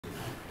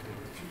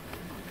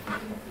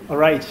All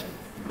right.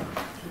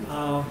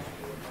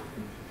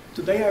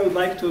 Today I would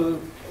like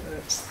to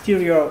steer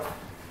your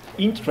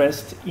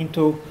interest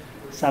into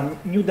some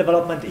new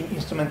development in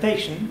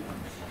instrumentation.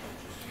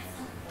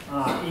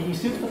 In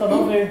Instytut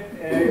Fotonowy,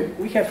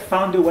 we have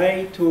found a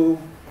way to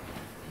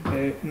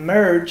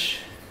merge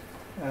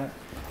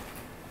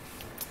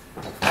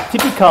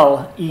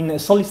typical in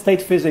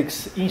solid-state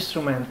physics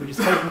instrument, which is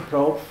Kelvin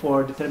probe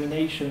for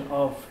determination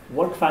of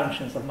work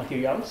functions of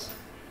materials,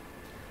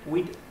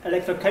 with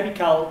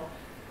electrochemical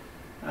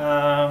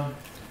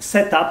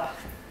setup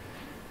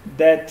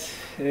that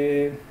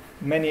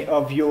many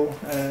of you,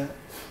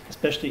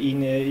 especially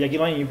in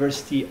Jagiellonian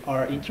University,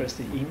 are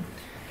interested in.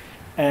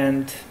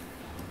 And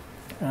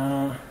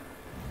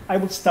I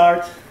would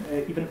start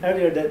even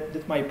earlier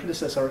than my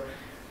predecessor.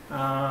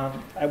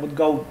 I would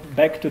go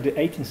back to the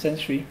 18th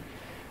century.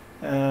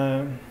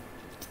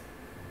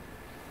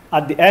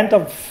 At the end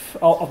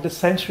of the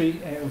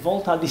century,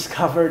 Volta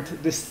discovered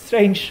this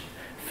strange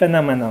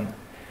phenomenon.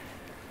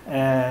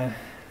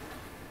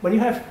 When you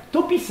have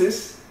two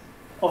pieces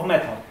of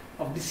metal,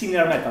 of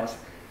dissimilar metals,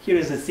 here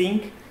is a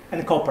zinc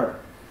and copper,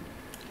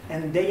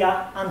 and they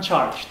are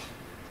uncharged.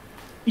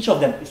 Each of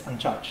them is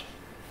uncharged.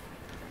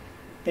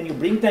 Then you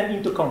bring them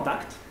into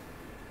contact,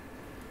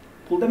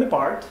 pull them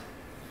apart,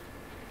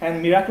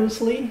 and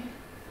miraculously,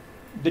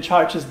 the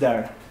charge is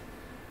there.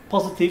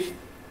 Positive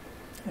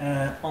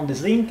on the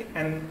zinc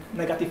and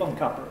negative on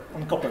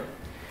copper.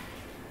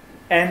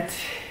 And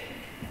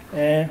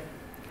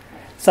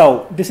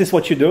so this is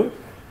what you do.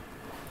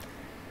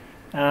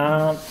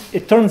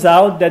 It turns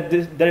out that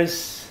there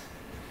is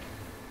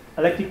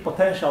electric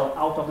potential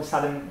out of the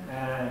sudden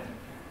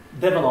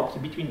developed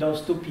between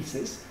those two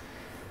pieces,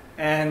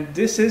 and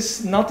this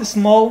is not a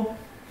small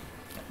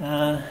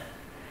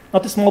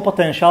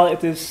potential.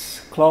 It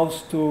is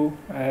close to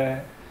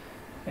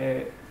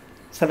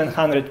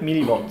 700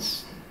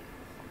 millivolts.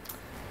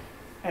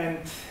 And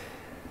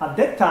at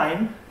that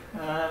time,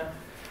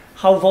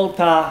 how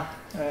Volta,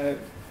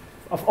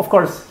 of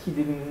course, he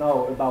didn't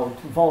know about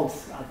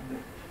volts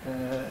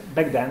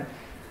back then,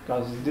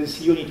 because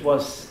this unit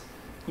was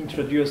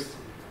introduced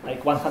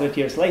like 100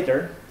 years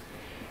later,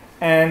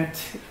 and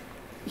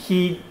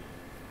he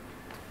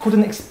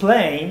couldn't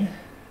explain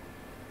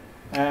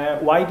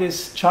why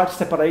this charge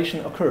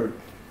separation occurred.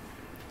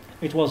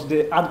 It was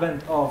the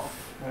advent of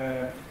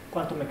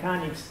quantum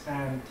mechanics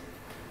and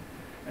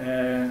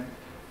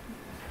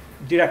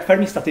Dirac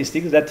Fermi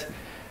statistics that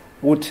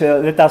would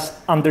let us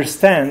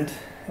understand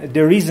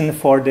the reason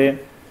for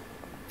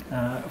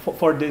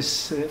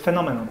this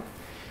phenomenon.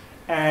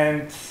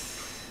 And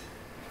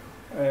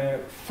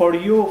for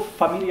you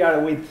familiar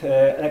with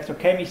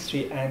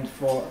electrochemistry and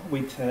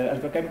with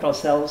electrochemical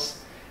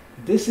cells,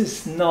 this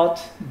is not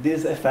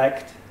this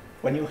effect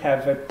when you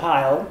have a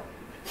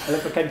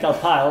electrochemical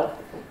pile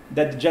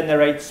that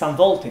generates some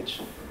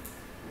voltage.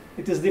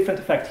 It is a different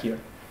effect here.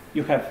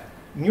 You have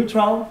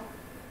neutral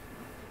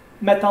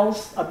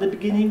metals at the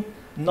beginning,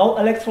 no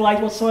electrolyte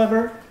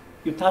whatsoever.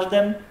 You touch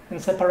them and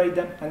separate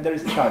them, and there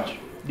is a charge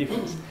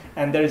difference,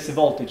 and there is a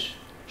voltage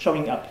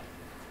showing up.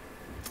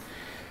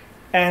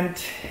 And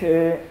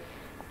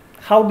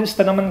how this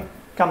phenomenon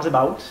comes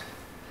about,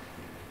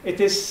 it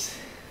is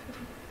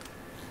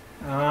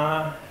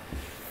a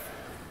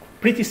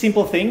pretty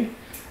simple thing.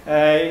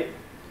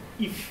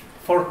 If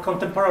for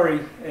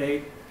contemporary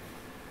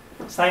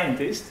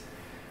scientists,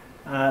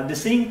 the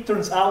thing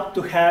turns out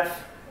to have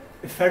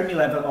a Fermi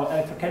level or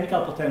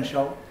electrochemical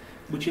potential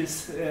which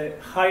is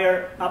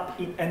higher up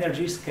in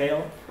energy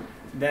scale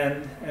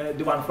than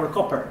the one for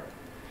copper.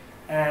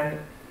 And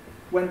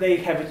when they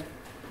have it,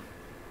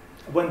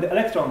 when the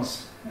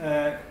electrons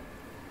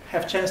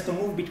have chance to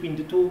move between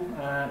the two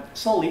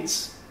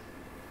solids,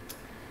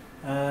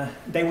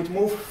 they would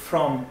move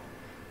from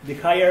the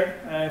higher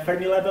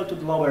Fermi level to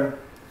the lower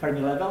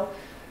Fermi level.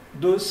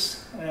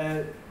 Thus,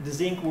 the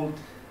zinc would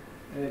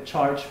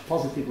charge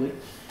positively,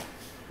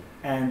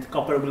 and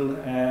copper will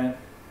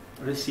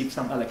receive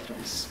some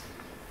electrons.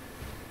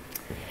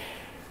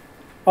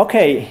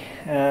 Okay,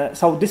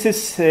 so this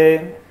is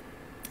in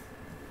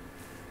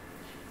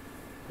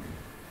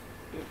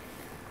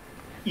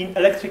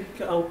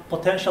electrical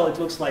potential. It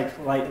looks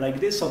like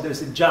this. So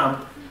there's a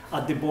jump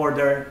at the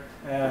border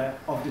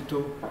of the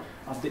two,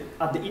 at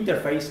the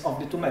interface of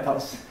the two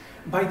metals.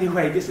 By the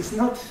way, this is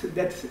not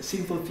that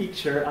simple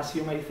picture as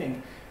you may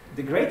think.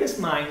 The greatest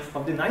minds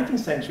of the 19th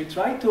century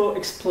tried to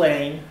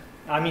explain,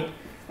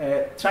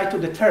 try to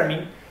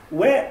determine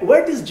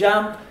where this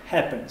jump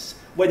happens,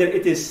 whether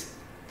it is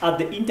at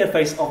the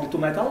interface of the two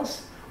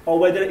metals, or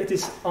whether it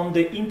is on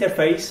the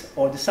interface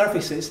or the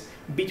surfaces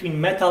between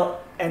metal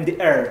and the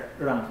air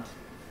around.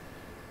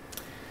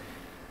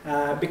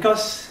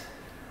 Because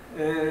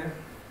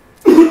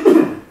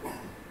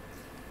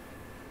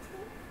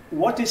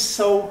what is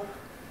so...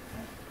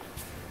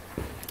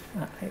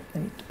 I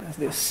need to pass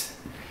this.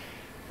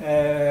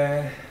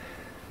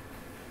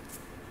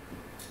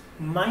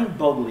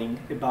 Mind-boggling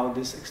about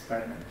this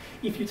experiment.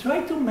 If you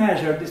try to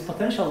measure this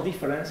potential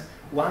difference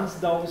once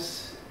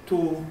those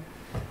two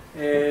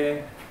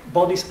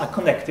bodies are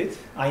connected,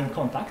 are in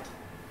contact,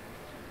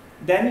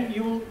 then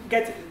you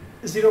get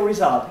zero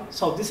result.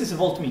 So this is a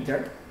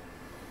voltmeter.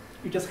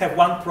 You just have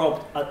one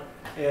probe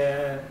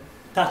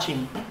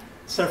touching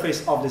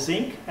surface of the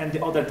zinc and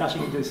the other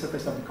touching the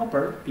surface of the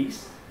copper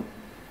piece,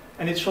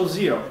 and it shows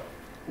zero.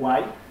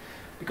 Why?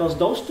 Because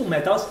those two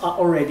metals are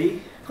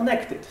already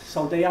connected,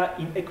 so they are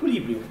in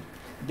equilibrium.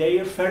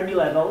 Their Fermi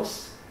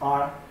levels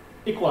are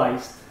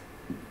equalized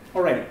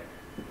already.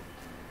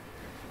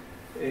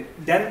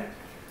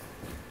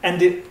 And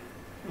the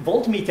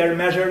voltmeter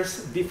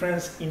measures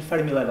difference in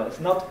Fermi levels,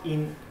 not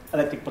in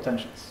electric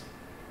potentials.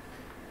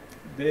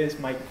 This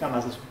might come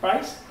as a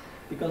surprise,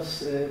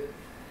 because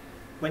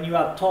when you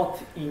are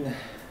taught in,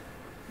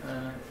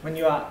 when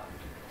you are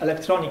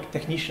electronic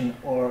technician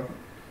or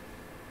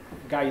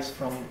guys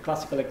from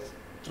classical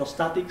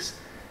electrostatics,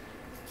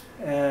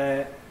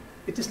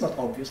 it is not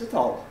obvious at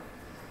all,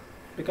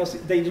 because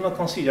they do not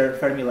consider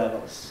Fermi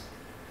levels.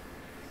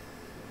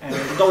 And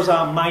those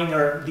are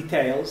minor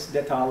details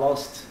that are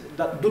lost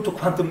due to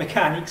quantum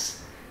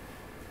mechanics.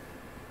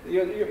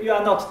 You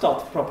are not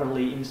taught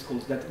properly in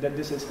schools that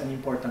this is an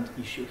important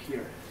issue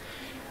here.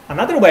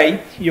 Another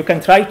way you can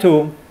try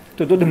to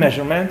do the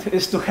measurement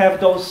is to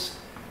have those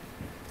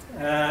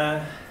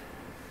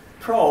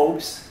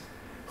probes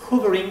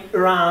hovering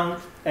around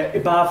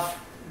above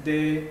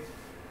the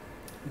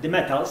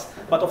metals,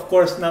 but of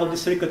course now the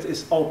circuit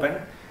is open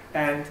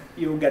and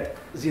you get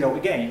zero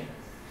again.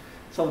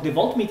 So the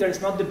voltmeter is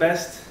not the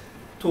best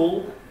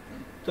tool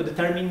to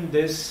determine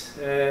this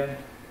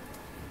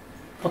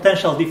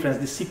potential difference,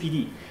 the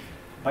CPD.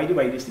 By the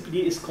way, the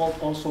CPD is called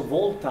also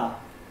volta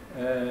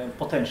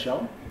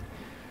potential,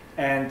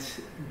 and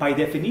by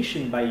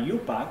definition, by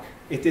UPAC,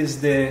 it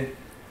is the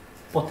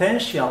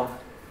potential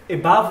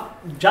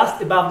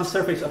just above the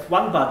surface of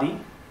one body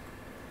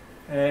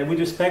with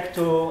respect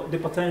to the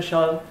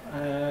potential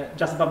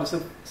just above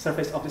the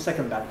surface of the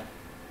second body.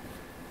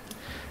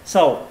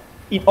 So,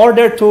 in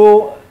order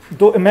to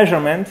do a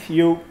measurement,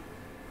 you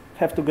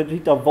have to get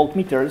rid of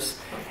voltmeters,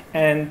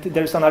 and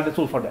there's another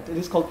tool for that. It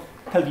is called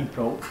Kelvin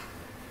Probe,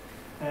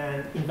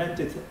 and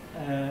invented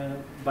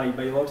by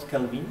Lord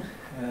Kelvin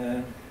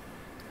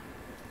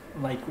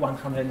like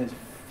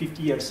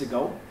 150 years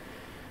ago.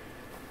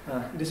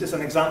 This is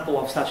an example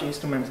of such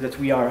instrument that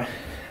we are,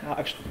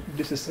 actually,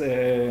 this is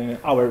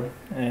our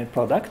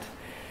product.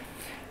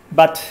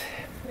 But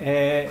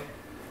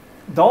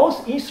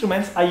those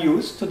instruments are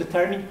used to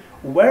determine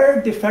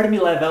where the Fermi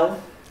level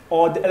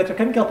or the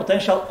electrochemical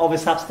potential of a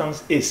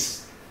substance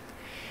is.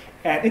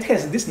 And it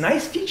has this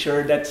nice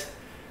feature that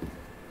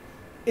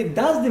it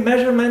does the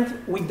measurement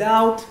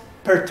without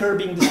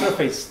perturbing the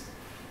surface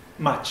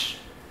much,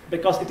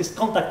 because it is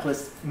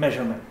contactless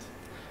measurement.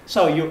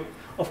 So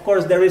of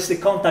course, there is a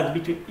contact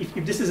between, if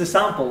this is a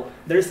sample,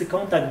 there is a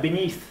contact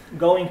beneath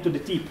going to the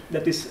tip.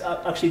 That is,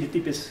 actually the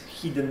tip is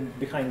hidden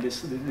behind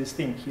this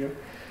thing here.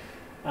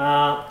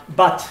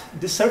 But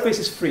the surface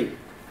is free,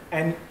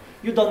 and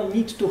you don't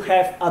need to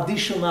have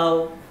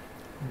additional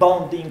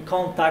bonding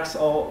contacts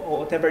or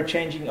whatever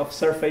changing of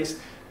surface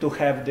to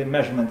have the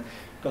measurement.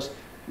 Because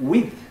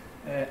with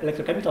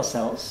electrochemical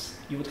cells,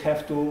 you would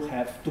have to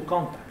have two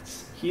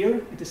contacts. Here,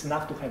 it is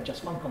enough to have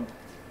just one contact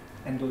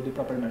and do the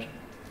proper measurement.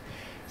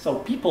 So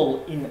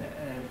people in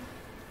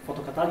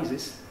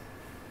photocatalysis,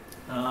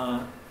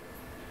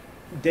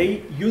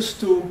 they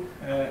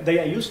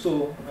are used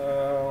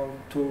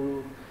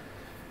to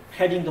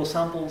having those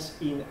samples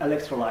in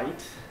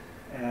electrolyte,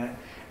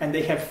 and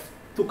they have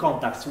two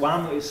contacts.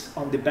 One is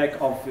on the back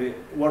of the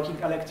working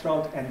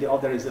electrode, and the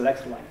other is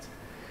electrolyte.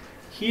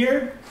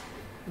 Here,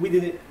 with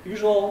the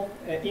usual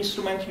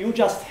instrument, you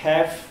just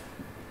have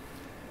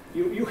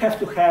you have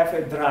to have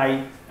a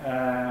dry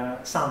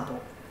sample.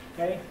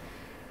 Okay.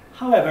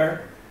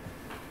 However,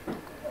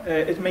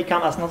 it may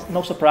come as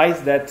no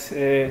surprise that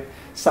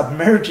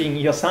submerging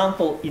your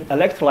sample in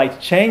electrolyte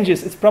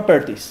changes its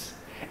properties.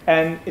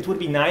 And it would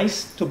be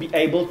nice to be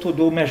able to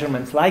do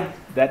measurements like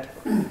that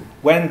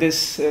when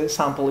this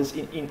sample is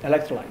in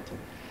electrolyte.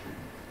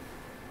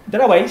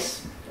 There are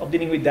ways of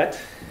dealing with that.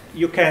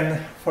 You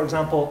can, for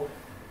example,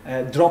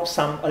 drop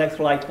some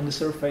electrolyte on the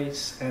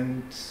surface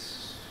and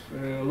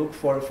look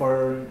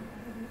for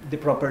the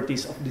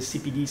properties of the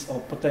CPDs or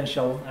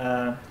potential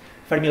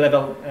Fermi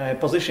level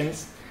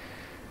positions.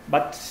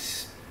 But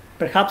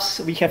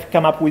perhaps we have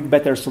come up with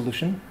better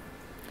solution.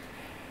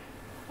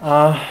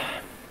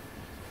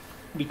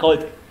 We call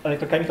it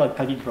Electrochemical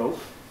Kelvin Probe,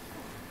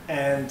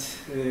 and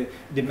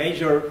the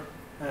major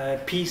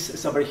piece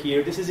is over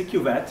here. This is a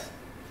cuvette.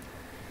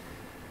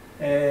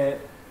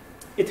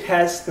 It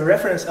has a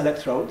reference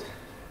electrode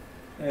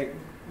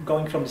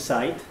going from the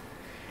side,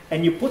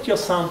 and you put your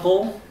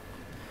sample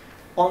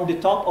on the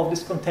top of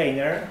this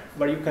container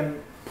where you can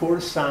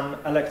pour some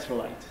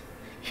electrolyte.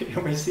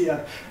 You may see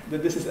that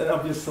this is an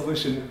obvious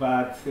solution,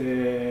 but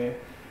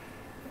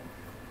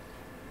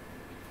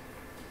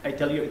I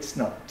tell you it's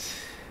not.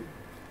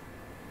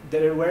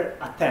 There were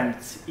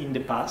attempts in the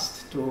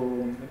past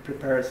to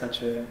prepare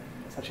such a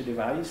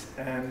device,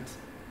 and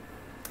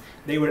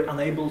they were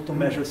unable to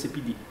measure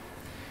CPD.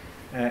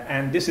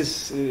 And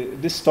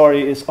this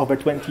story is over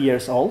 20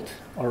 years old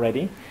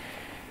already.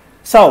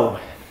 So,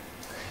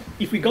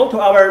 if we go to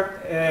our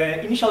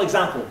initial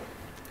example,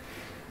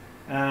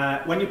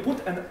 when you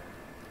put an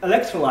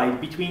electrolyte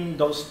between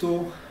those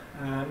two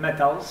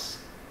metals,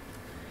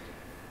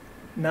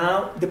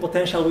 now the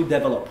potential will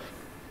develop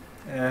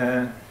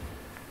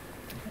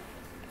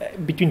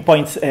between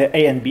points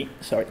A and B.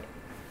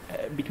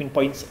 Between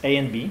points A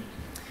and B.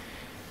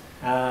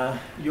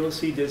 You'll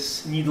see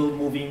this needle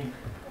moving.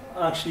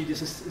 Actually,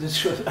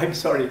 I'm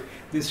sorry.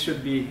 This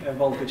should be a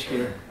voltage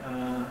here,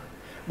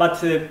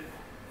 but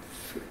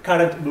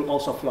current will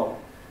also flow.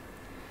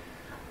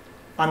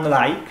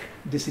 Unlike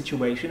the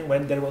situation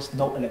when there was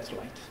no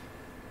electrolyte.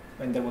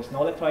 When there was no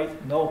electrolyte,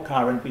 no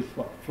current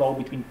will flow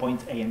between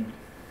points A and B.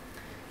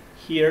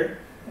 Here,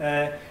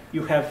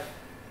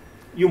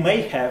 you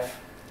may have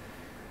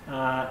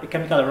a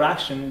chemical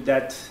reaction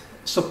that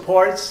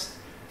supports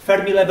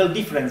Fermi level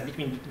difference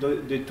between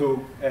the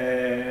two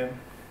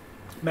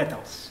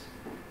metals.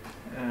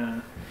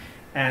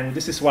 And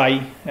this is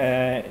why,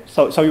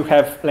 so you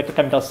have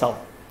electrochemical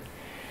cell.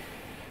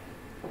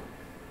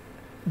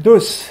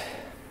 Thus,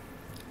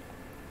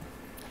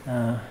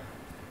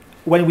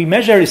 when we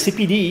measure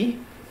CPD,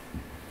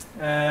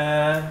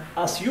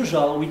 as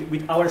usual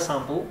with our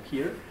sample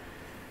here,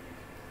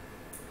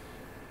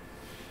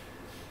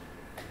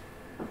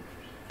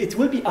 it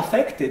will be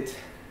affected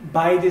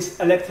by this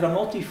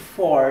electromotive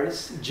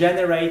force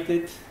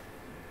generated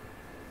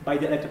by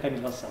the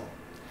electrochemical cell.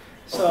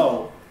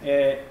 So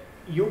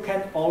you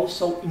can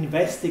also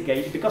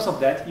investigate, because of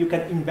that, you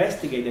can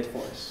investigate that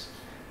force.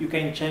 You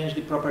can change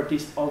the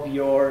properties of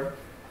your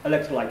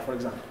electrolyte, for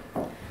example.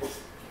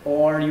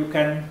 Or you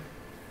can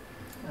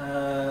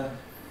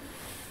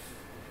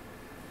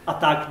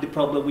attack the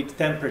problem with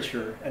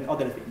temperature and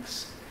other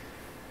things.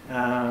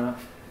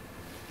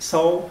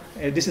 So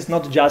this is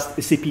not just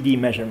a CPD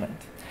measurement.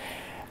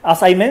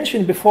 As I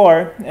mentioned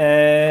before,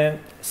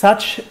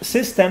 such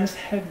systems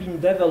have been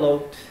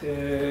developed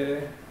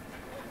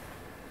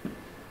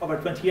over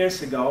 20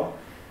 years ago,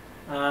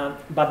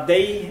 but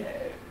they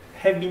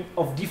have been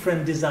of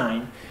different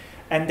design,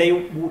 and they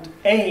would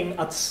aim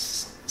at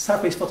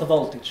surface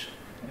photovoltage.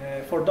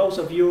 For those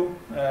of you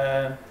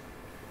that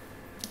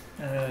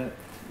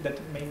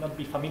may not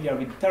be familiar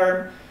with the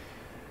term,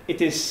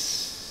 it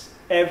is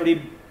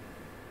every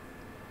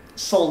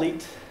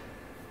solid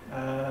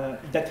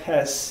that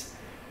has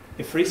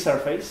a free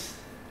surface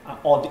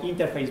or the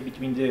interface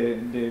between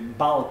the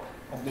bulk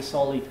of the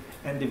solid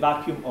and the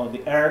vacuum or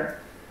the air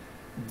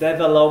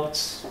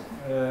developed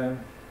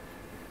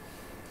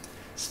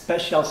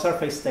special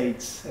surface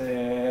states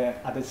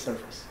at its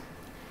surface.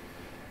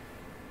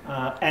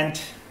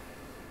 And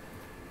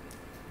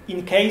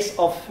in case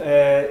of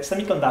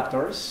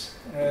semiconductors,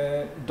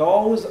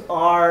 those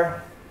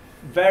are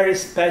very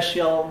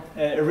special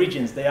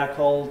regions. They are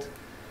called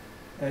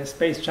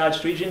space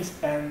charged regions,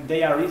 and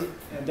they are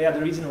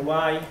the reason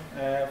why,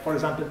 for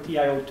example,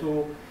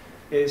 TiO2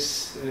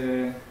 is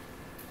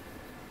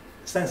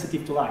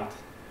sensitive to light,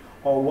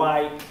 or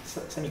why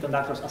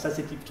semiconductors are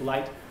sensitive to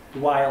light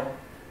while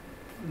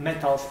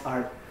metals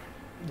are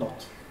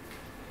not.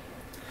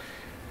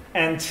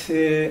 And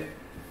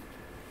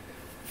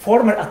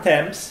former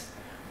attempts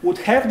would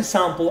have the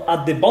sample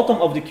at the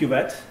bottom of the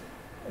cuvette.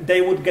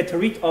 They would get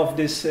rid of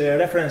this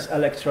reference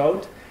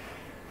electrode,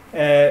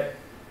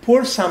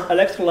 pour some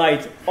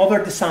electrolyte over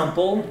the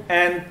sample,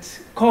 and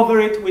cover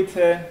it with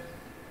a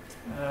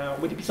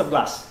piece of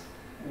glass,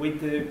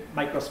 with a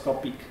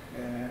microscopic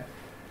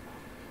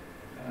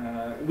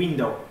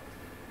window.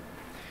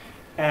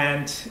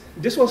 And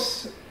this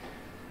was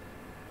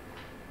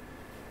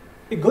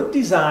a good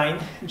design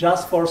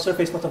just for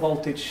surface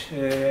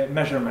photovoltage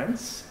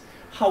measurements.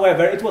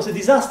 However, it was a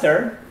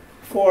disaster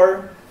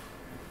for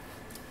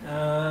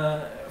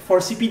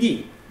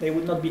CPD. They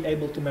would not be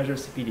able to measure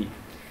CPD.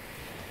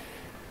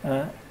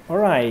 All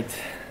right.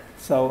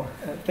 So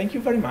thank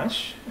you very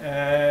much.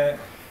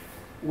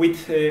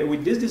 With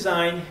this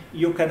design,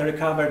 you can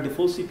recover the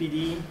full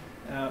CPD.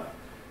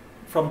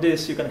 From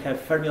this, you can have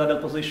Fermi level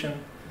position,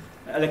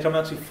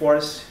 electromotive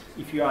force,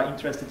 if you are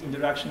interested in the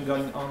reaction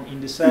going on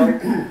in the cell,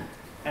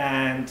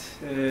 and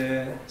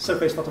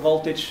surface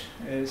photovoltage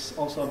is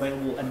also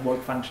available, and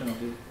work function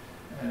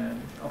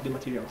of the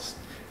materials.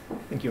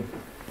 Thank you.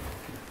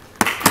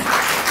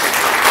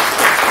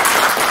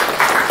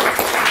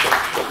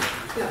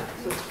 Yeah,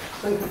 so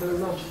thank you very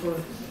much for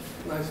a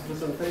nice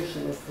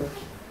presentation of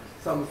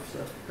some of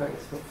the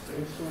kinds of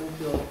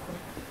instruments.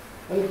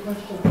 Any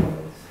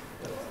questions?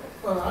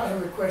 Well, I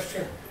have a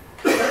question.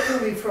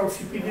 Certainly from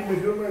CPD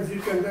measurements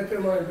you can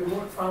determine the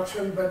work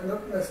function, but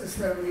not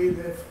necessarily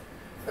the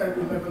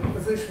Fermi level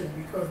position,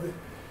 because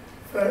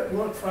the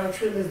work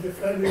function is the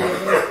Fermi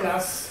level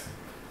plus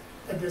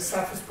the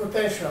surface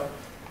potential,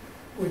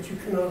 which you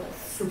cannot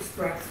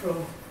subtract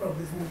from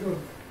this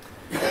measurement.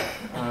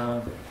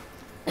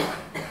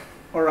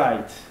 All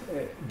right.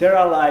 There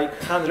are like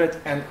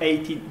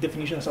 180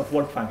 definitions of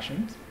work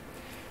functions.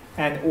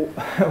 And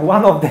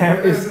one of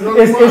them is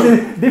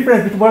the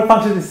difference between work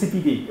function and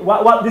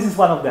CPD. This is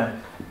one of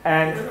them.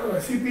 And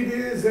CPD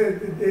is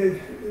the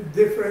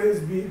difference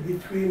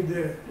between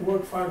the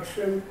work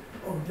function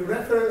of the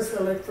reference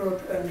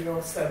electrode and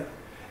your cell.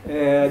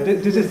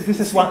 This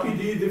is one.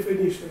 CPD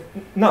definition.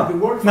 No, the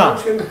work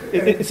function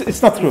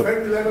it's not true.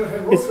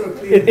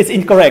 It's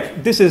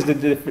incorrect. This is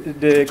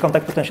the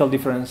contact potential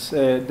difference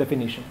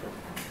definition.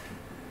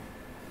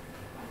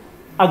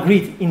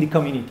 Agreed in the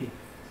community.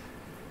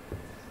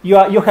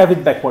 You have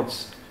it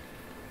backwards.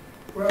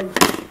 Well,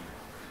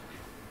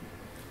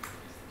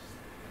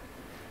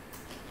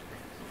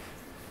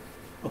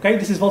 okay,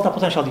 this is volta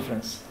potential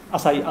difference,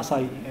 as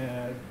I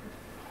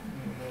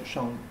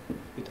shown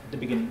it at the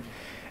beginning.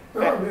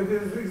 No,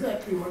 this is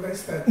exactly what I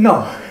said.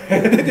 No,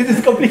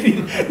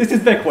 this is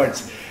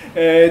backwards.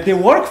 The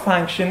work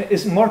function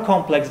is more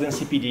complex than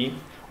CPD,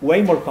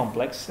 way more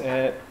complex,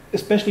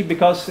 especially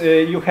because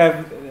you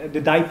have the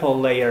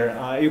dipole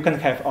layer you can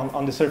have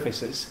on the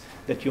surfaces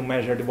that you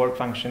measure the work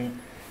function.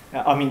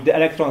 I mean, the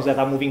electrons that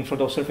are moving through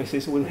those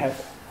surfaces will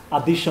have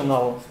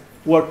additional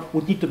work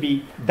would need to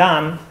be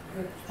done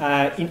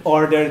in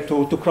order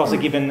to cross a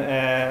given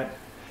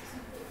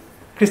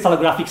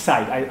crystallographic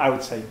side, I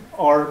would say,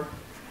 or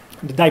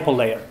the dipole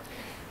layer.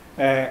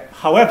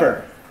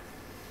 However,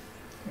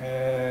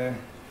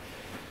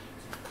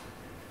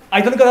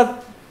 I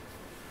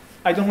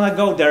don't want to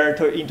go there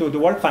into the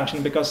work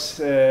function because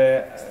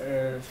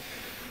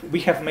we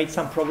have made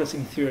some progress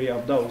in theory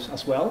of those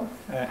as well,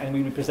 and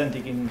we'll be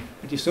presenting in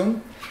pretty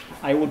soon.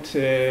 I would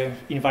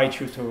invite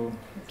you to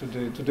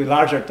the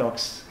larger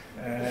talks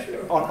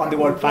on the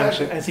work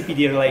function and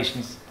CPD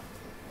relations.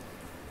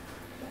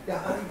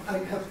 Yeah, I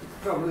have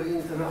probably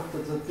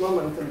interrupted that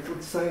moment and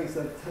would say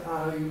that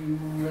I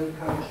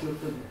encourage you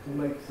to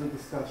make the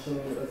discussion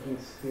at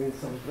least in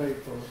some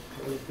break or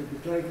a little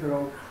bit later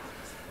on.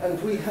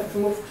 And we have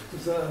moved to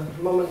the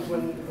moment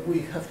when we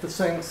have to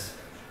thank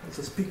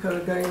the speaker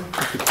again.